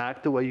 and I don't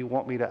act the way you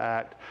want me to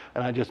act,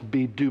 and I just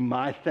do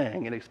my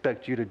thing and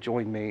expect you to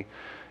join me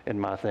in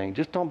my thing.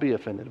 Just don't be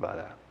offended by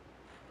that.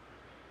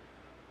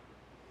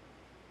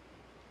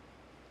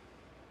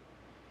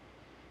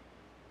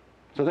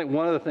 So I think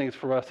one of the things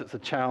for us that's a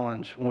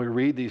challenge when we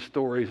read these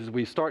stories is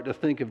we start to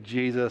think of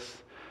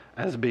Jesus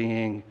as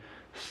being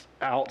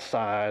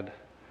outside,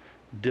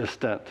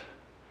 distant,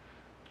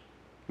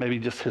 maybe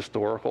just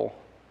historical,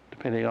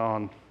 depending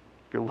on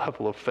your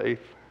level of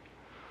faith.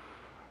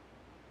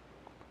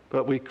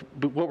 But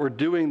what we're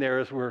doing there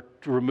is we're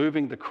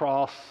removing the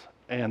cross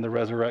and the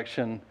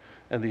resurrection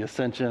and the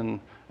ascension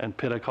and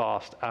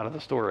Pentecost out of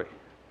the story.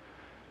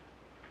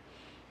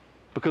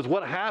 Because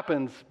what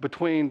happens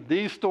between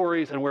these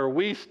stories and where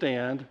we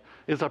stand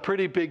is a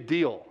pretty big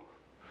deal.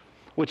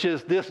 Which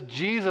is this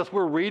Jesus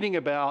we're reading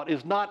about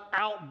is not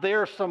out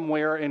there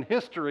somewhere in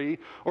history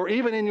or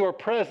even in your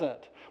present.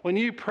 When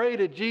you pray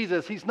to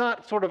Jesus, he's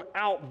not sort of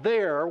out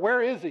there.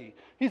 Where is he?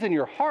 He's in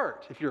your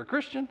heart if you're a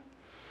Christian.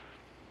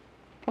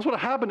 That's what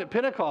happened at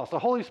Pentecost. The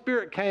Holy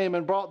Spirit came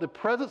and brought the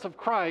presence of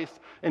Christ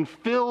and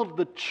filled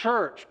the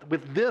church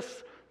with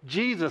this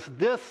Jesus.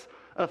 This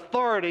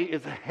authority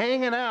is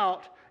hanging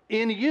out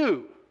in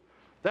you.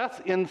 That's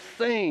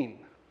insane.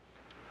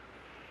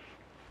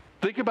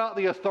 Think about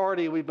the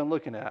authority we've been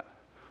looking at.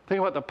 Think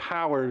about the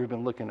power we've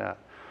been looking at.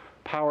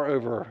 Power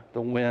over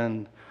the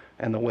wind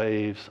and the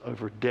waves,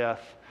 over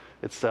death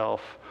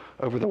itself,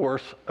 over the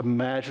worst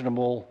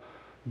imaginable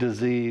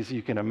disease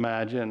you can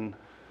imagine,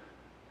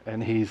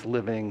 and he's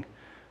living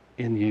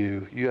in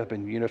you. You have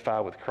been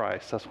unified with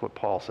Christ. That's what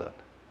Paul said.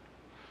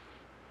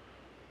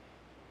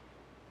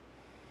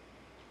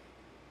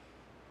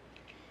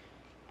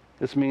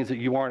 This means that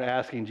you aren't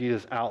asking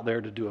Jesus out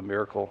there to do a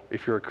miracle.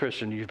 If you're a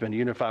Christian, you've been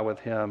unified with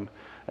him.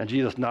 And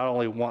Jesus not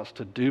only wants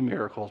to do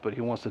miracles, but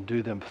he wants to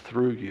do them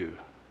through you.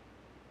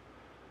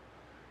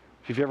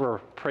 If you've ever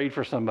prayed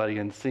for somebody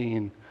and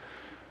seen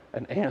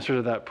an answer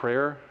to that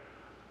prayer,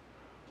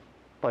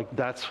 like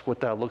that's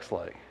what that looks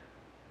like.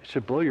 It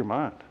should blow your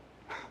mind.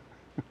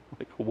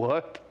 Like,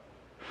 what?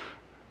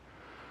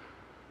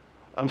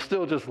 I'm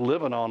still just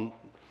living on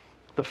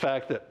the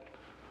fact that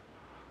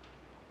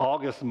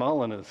August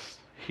Mullen is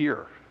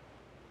here.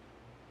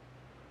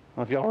 I don't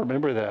know if y'all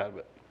remember that,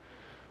 but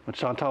when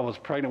Chantal was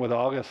pregnant with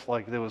August,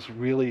 like, it was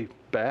really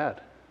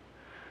bad.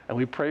 And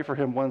we prayed for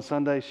him one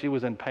Sunday. She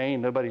was in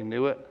pain. Nobody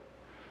knew it.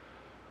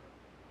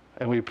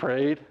 And we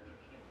prayed,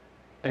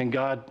 and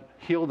God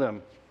healed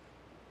him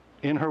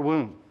in her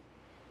womb.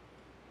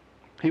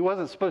 He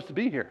wasn't supposed to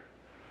be here.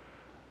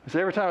 So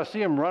every time I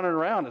see him running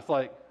around, it's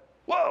like,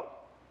 whoa.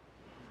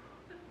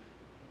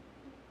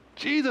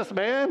 Jesus,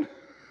 man.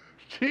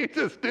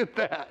 Jesus did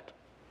that.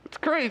 It's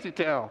crazy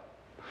town.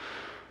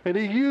 And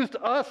he used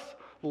us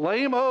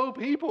lame-o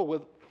people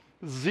with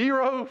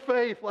zero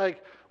faith,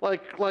 like a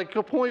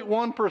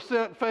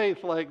 0.1%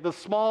 faith, like the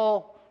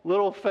small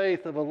little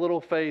faith of a little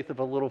faith of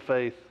a little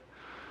faith,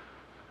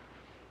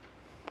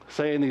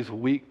 saying these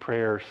weak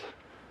prayers.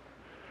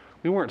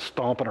 We weren't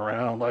stomping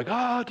around like,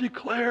 I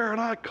declare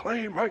and I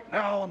claim right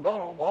now, and blah,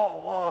 blah,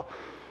 blah, blah.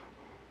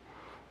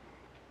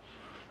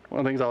 One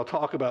of the things I'll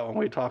talk about when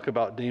we talk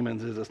about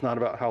demons is it's not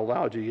about how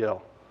loud you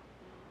yell.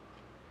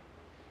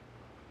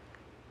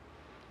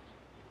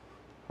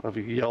 I've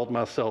yelled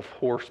myself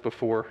hoarse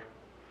before,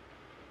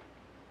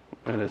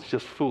 and it's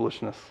just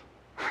foolishness.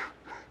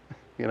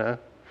 You know?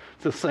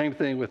 It's the same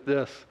thing with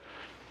this.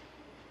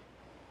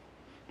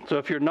 So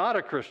if you're not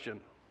a Christian,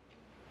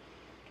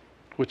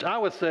 which I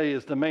would say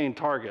is the main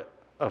target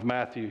of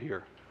Matthew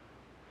here,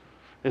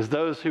 is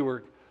those who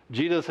were,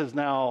 Jesus has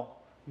now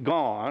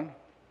gone,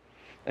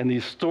 and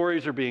these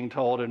stories are being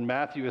told, and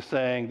Matthew is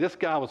saying, this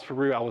guy was for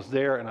real. I was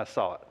there and I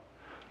saw it.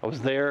 I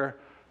was there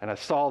and I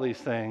saw these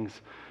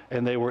things,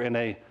 and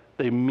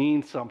they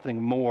mean something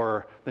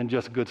more than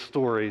just good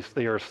stories.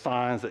 They are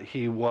signs that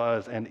he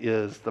was and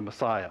is the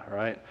Messiah,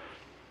 right?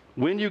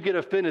 When you get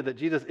offended that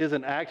Jesus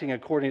isn't acting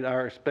according to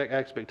our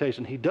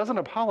expectation, he doesn't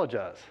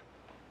apologize.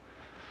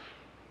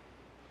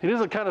 He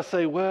doesn't kind of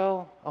say,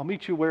 well, I'll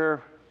meet you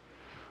where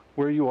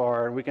you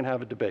are and we can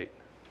have a debate.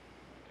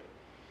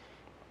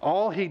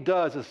 All he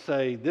does is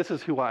say, this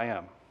is who I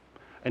am,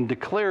 and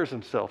declares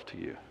himself to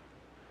you.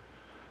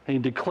 And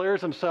he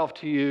declares himself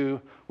to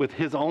you with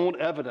his own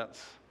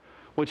evidence,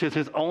 which is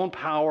his own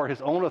power,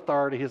 his own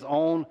authority, his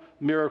own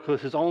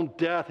miracles, his own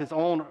death, his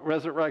own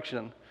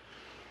resurrection.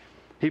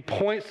 He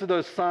points to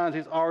those signs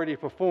he's already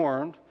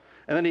performed,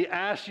 and then he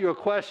asks you a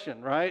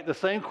question, right? The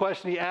same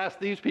question he asked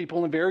these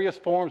people in various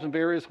forms and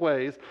various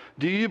ways.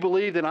 Do you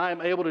believe that I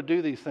am able to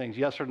do these things?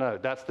 Yes or no?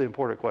 That's the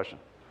important question.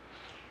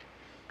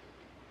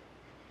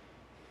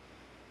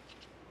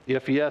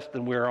 If yes,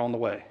 then we're on the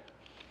way.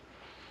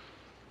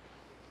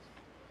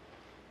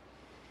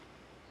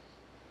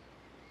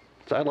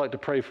 So I'd like to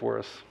pray for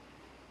us.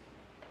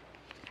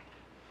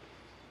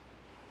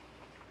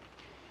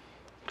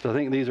 Because I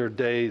think these are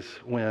days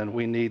when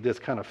we need this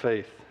kind of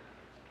faith.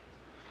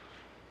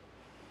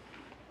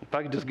 If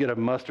I could just get a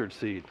mustard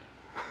seed,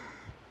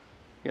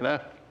 you know,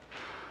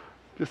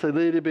 just a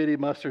little bitty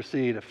mustard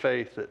seed of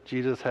faith that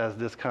Jesus has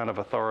this kind of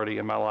authority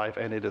in my life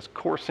and it is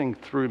coursing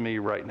through me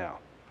right now.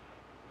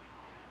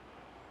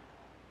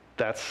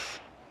 That's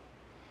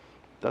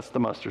the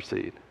mustard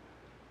seed.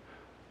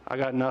 I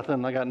got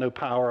nothing. I got no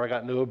power. I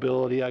got no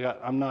ability.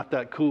 I'm not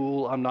that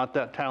cool. I'm not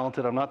that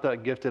talented. I'm not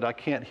that gifted. I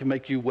can't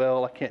make you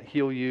well. I can't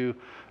heal you.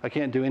 I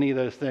can't do any of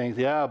those things.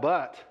 Yeah,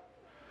 but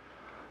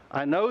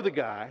I know the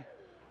guy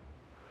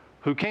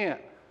who can.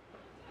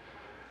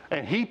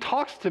 And he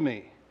talks to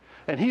me.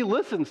 And he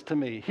listens to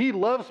me. He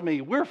loves me.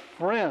 We're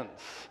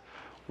friends.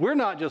 We're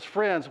not just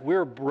friends.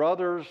 We're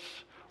brothers.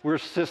 We're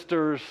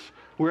sisters.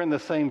 We're in the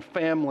same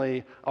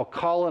family. I'll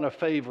call in a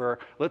favor.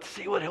 Let's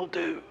see what he'll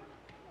do.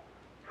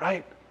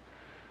 Right?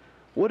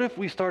 What if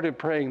we started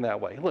praying that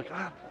way? Look,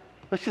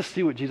 let's just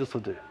see what Jesus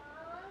will do.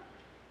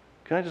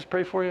 Can I just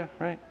pray for you?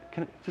 Right?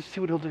 Can I just see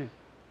what he'll do?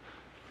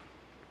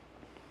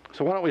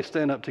 So why don't we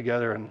stand up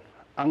together, and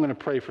I'm going to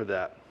pray for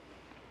that.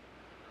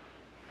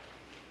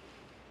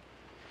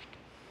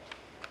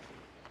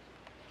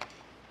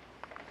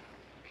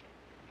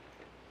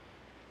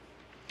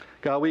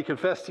 God, we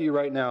confess to you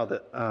right now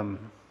that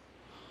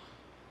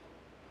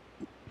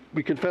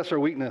we confess our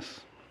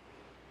weakness.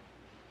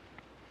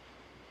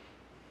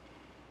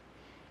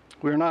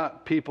 We're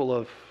not people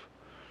of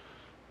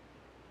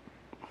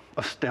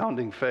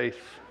astounding faith.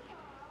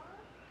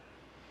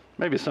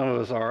 Maybe some of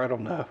us are, I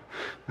don't know.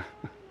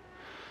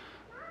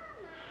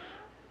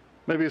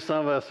 Maybe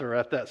some of us are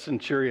at that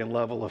centurion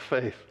level of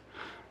faith.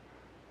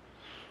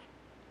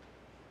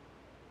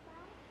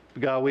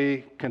 God,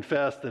 we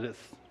confess that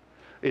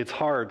it's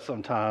hard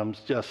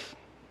sometimes just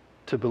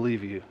to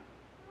believe you.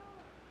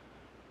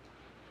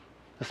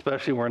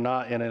 Especially we're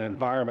not in an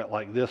environment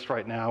like this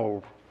right now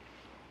where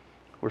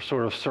we're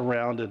sort of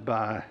surrounded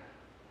by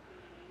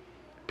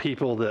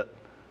people that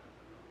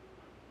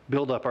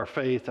build up our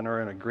faith and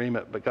are in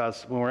agreement. But God,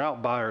 when we're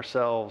out by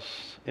ourselves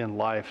in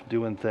life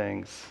doing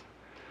things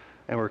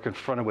and we're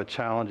confronted with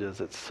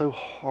challenges, it's so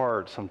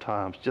hard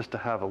sometimes just to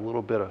have a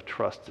little bit of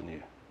trust in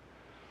you.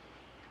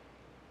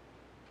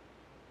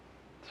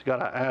 So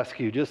God, I ask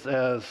you, just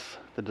as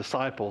the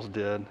disciples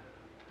did,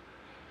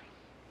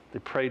 They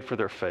prayed for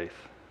their faith.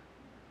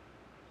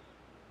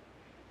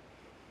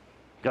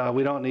 God,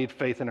 we don't need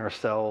faith in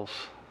ourselves.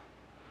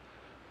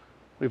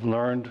 We've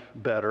learned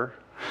better.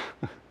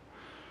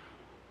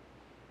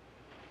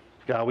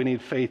 God, we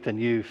need faith in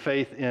you,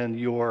 faith in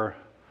your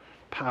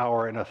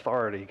power and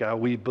authority. God,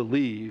 we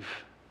believe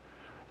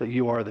that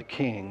you are the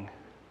King,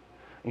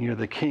 and you're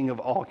the King of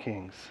all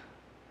kings.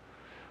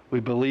 We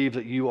believe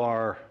that you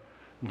are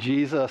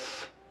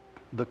Jesus,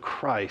 the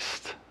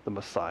Christ, the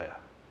Messiah.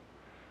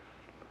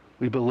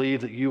 We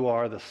believe that you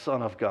are the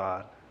Son of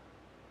God,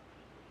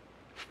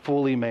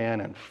 fully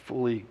man and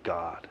fully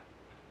God,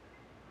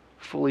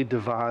 fully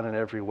divine in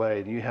every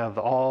way. And you have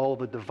all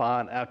the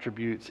divine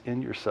attributes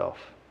in yourself.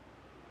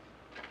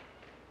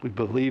 We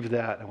believe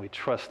that and we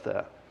trust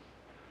that.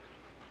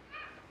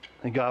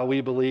 And God, we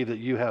believe that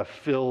you have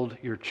filled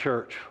your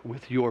church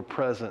with your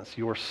presence,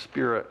 your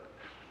Spirit.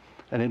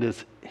 And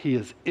he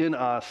is in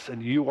us,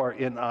 and you are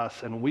in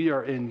us, and we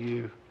are in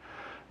you.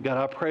 God,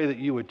 I pray that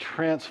you would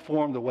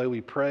transform the way we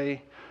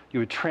pray. You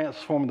would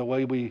transform the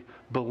way we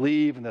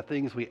believe and the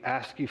things we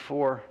ask you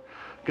for.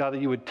 God,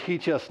 that you would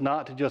teach us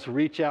not to just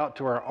reach out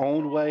to our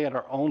own way and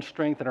our own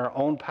strength and our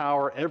own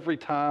power every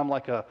time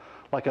like a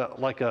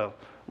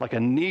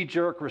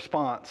knee-jerk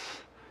response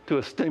to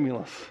a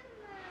stimulus.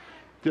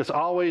 Just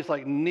always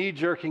like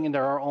knee-jerking into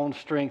our own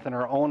strength and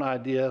our own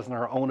ideas and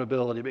our own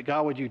ability. But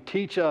God, would you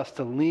teach us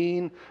to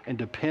lean and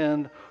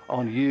depend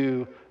on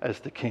you as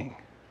the King?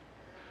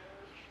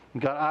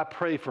 God, I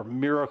pray for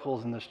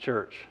miracles in this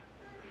church.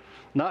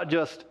 Not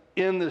just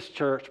in this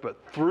church, but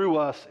through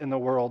us in the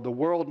world. The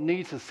world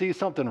needs to see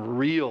something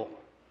real.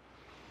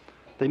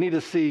 They need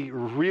to see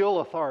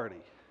real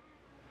authority,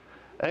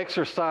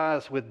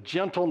 exercised with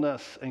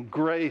gentleness and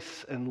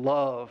grace and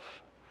love.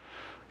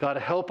 God,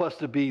 help us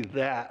to be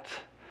that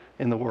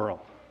in the world.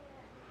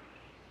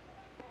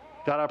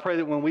 God, I pray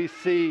that when we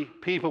see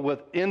people with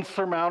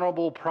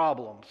insurmountable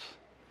problems,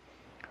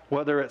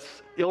 whether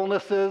it's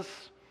illnesses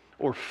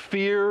or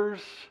fears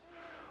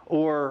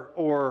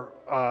or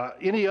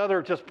any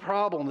other just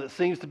problem that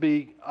seems to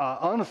be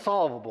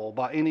unsolvable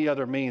by any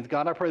other means,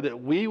 God, I pray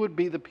that we would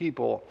be the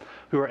people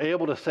who are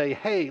able to say,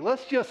 hey,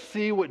 let's just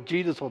see what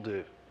Jesus will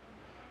do.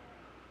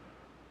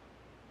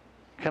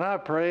 Can I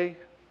pray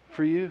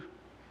for you?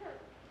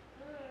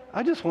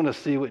 I just want to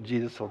see what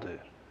Jesus will do.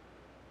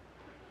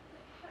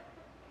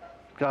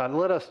 God,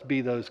 let us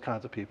be those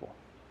kinds of people.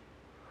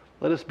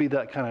 Let us be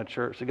that kind of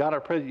church. So God, I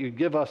pray that you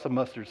give us a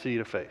mustard seed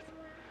of faith.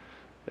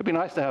 It'd be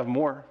nice to have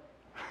more.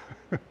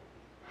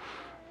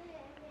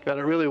 God,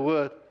 it really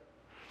would.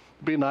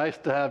 It'd be nice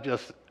to have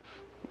just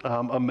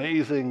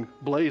amazing,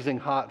 blazing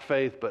hot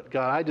faith. But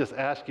God, I just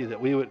ask you that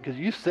we would, because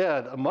you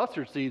said a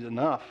mustard seed is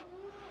enough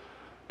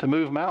to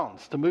move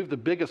mountains, to move the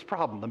biggest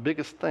problem, the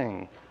biggest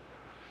thing.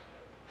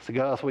 So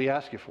God, that's what we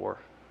ask you for.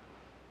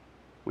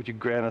 Would you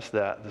grant us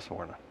that this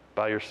morning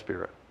by your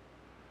Spirit,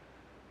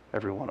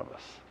 every one of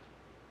us?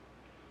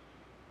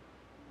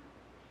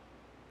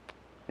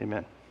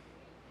 Amen.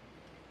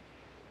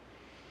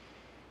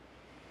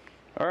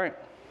 All right.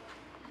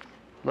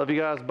 Love you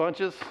guys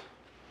bunches.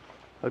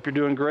 Hope you're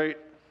doing great.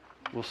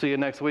 We'll see you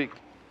next week.